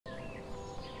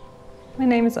My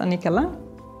name is Annika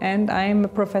and I'm a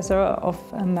professor of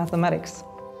mathematics.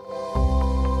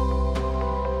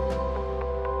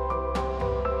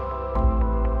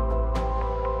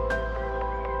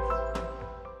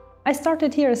 I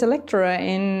started here as a lecturer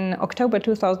in October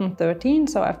 2013,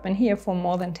 so I've been here for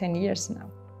more than 10 years now.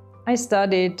 I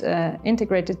studied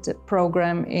integrated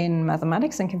program in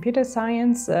mathematics and computer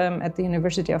science at the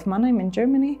University of Mannheim in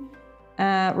Germany.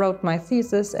 Wrote my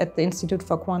thesis at the Institute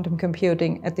for Quantum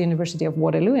Computing at the University of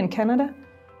Waterloo in Canada.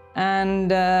 And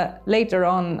later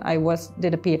on I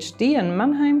did a PhD in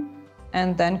Mannheim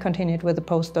and then continued with a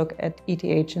postdoc at ETH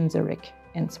in Zurich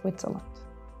in Switzerland.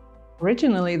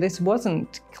 Originally this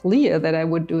wasn't clear that I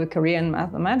would do a career in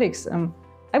mathematics.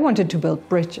 I wanted to build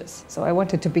bridges, so I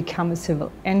wanted to become a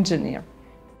civil engineer.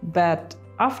 But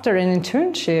after an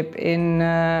internship in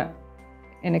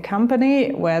a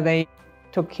company where they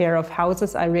took care of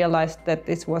houses, I realized that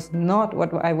this was not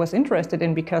what I was interested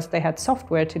in, because they had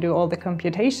software to do all the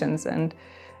computations and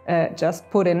just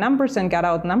put in numbers and got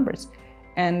out numbers.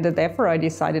 And therefore I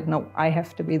decided, no, I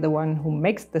have to be the one who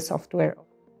makes the software.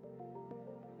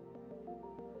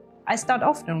 I start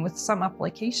often with some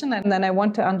application and then I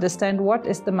want to understand what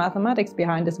is the mathematics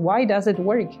behind this, why does it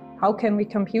work, how can we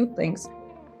compute things?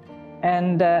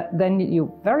 And then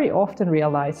you very often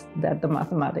realize that the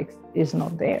mathematics is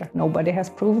not there. Nobody has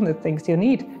proven the things you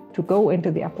need to go into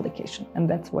the application, and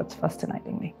that's what's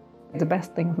fascinating me. The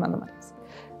best thing of mathematics.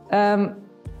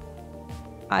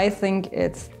 I think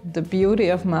it's the beauty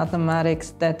of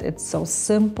mathematics that it's so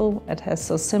simple, it has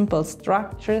so simple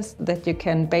structures that you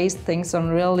can base things on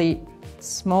really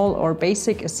small or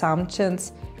basic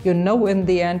assumptions. You know in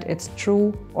the end it's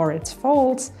true or it's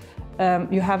false.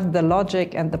 You have the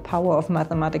logic, and the power of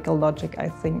mathematical logic, I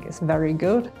think, is very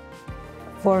good.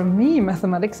 For me,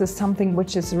 mathematics is something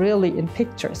which is really in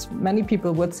pictures. Many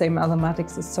people would say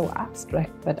mathematics is so abstract,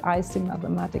 but I see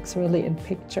mathematics really in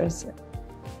pictures.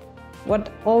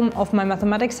 What all of my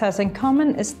mathematics has in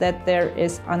common is that there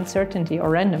is uncertainty or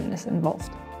randomness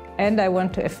involved. And I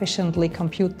want to efficiently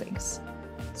compute things.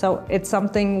 So it's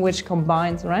something which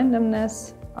combines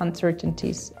randomness,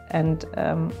 uncertainties, and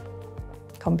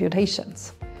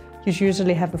computations. You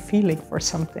usually have a feeling for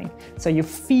something. So you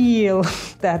feel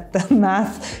that the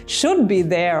math should be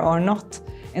there or not,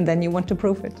 and then you want to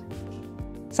prove it.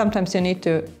 Sometimes you need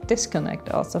to disconnect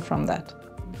also from that.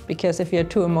 Because if you're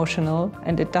too emotional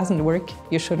and it doesn't work,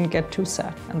 you shouldn't get too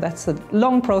sad. And that's a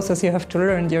long process you have to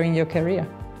learn during your career.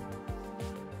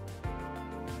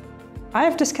 I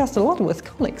have discussed a lot with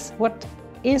colleagues. What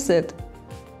is it?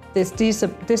 These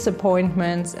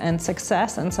disappointments and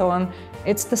success and so on.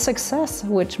 It's the success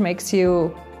which makes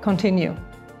you continue.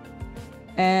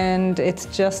 And it's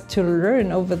just to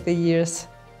learn over the years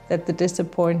that the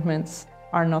disappointments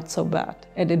are not so bad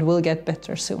and it will get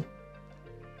better soon.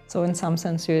 So in some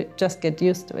sense you just get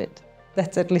used to it.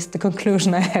 That's at least the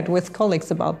conclusion I had with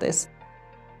colleagues about this.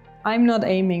 I'm not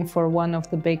aiming for one of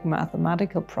the big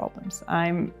mathematical problems.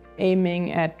 I'm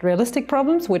aiming at realistic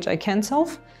problems which I can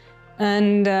solve.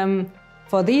 And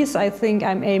for these, I think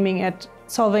I'm aiming at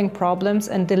solving problems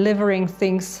and delivering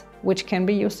things which can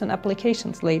be used in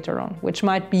applications later on, which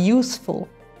might be useful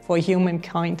for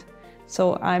humankind.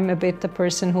 So I'm a bit the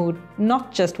person who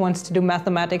not just wants to do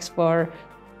mathematics for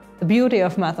the beauty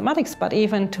of mathematics, but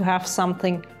even to have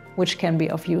something which can be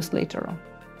of use later on.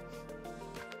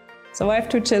 So I have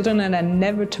 2 children and I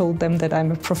never told them that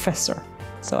I'm a professor.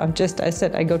 So I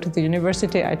said I go to the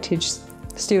university, I teach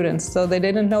students, so they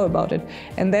didn't know about it.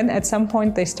 And then at some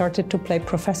point they started to play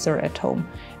professor at home.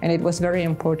 And it was very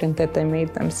important that they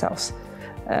made themselves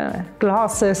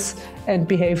glasses and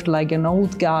behaved like an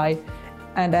old guy.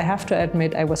 And I have to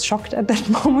admit, I was shocked at that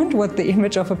moment what the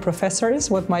image of a professor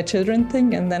is, what my children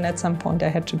think. And then at some point I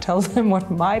had to tell them what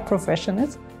my profession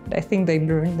is. But I think they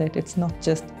learned that it's not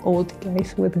just old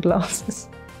guys with glasses.